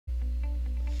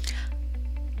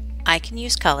I can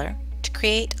use color to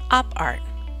create op art.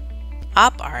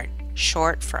 Op art,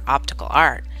 short for optical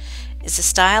art, is a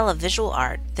style of visual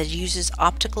art that uses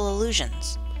optical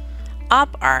illusions.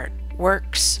 Op art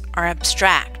works are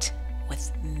abstract,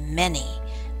 with many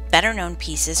better-known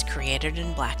pieces created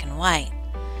in black and white.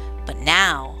 But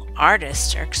now,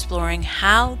 artists are exploring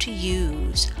how to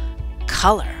use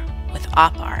color with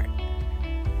op art.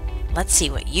 Let's see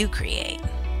what you create.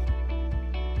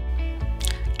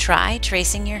 Try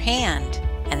tracing your hand,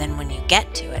 and then when you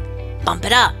get to it, bump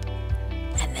it up,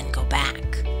 and then go back.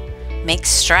 Make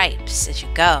stripes as you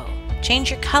go.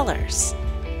 Change your colors.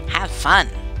 Have fun.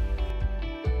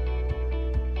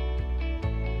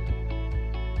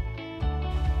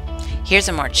 Here's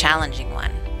a more challenging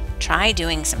one. Try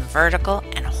doing some vertical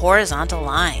and horizontal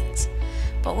lines.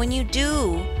 But when you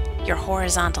do your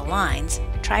horizontal lines,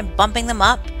 try bumping them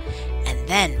up and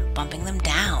then bumping them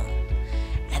down.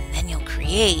 And then you'll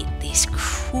create these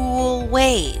cool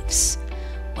waves.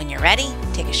 When you're ready,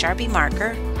 take a Sharpie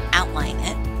marker, outline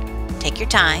it, take your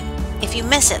time. If you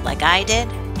miss it like I did,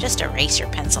 just erase your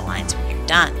pencil lines when you're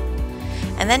done.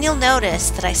 And then you'll notice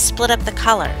that I split up the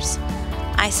colors.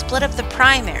 I split up the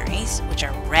primaries, which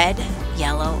are red,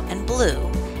 yellow, and blue,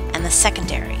 and the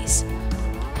secondaries,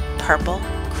 purple,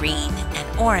 green,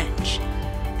 and orange.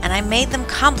 And I made them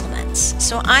complements,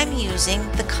 so I'm using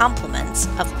the complements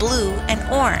of blue and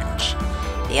orange.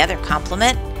 The other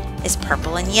complement is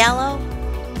purple and yellow,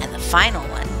 and the final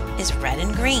one is red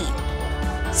and green.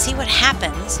 See what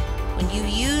happens when you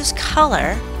use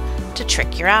color to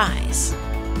trick your eyes.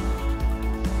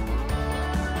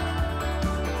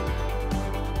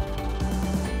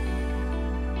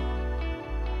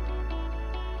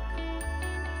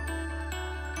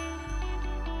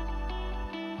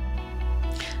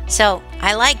 So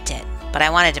I liked it, but I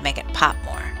wanted to make it pop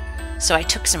more. So I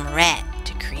took some red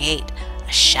to create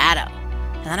a shadow,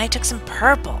 and then I took some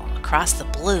purple across the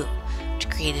blue to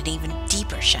create an even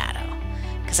deeper shadow,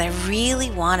 because I really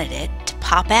wanted it to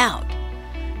pop out.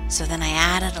 So then I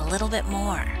added a little bit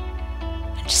more,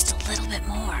 and just a little bit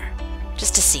more,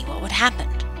 just to see what would happen.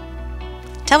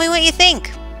 Tell me what you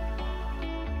think.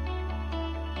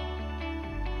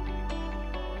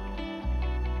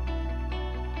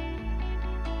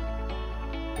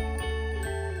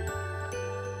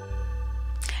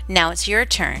 Now it's your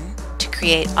turn to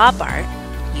create op art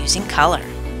using color.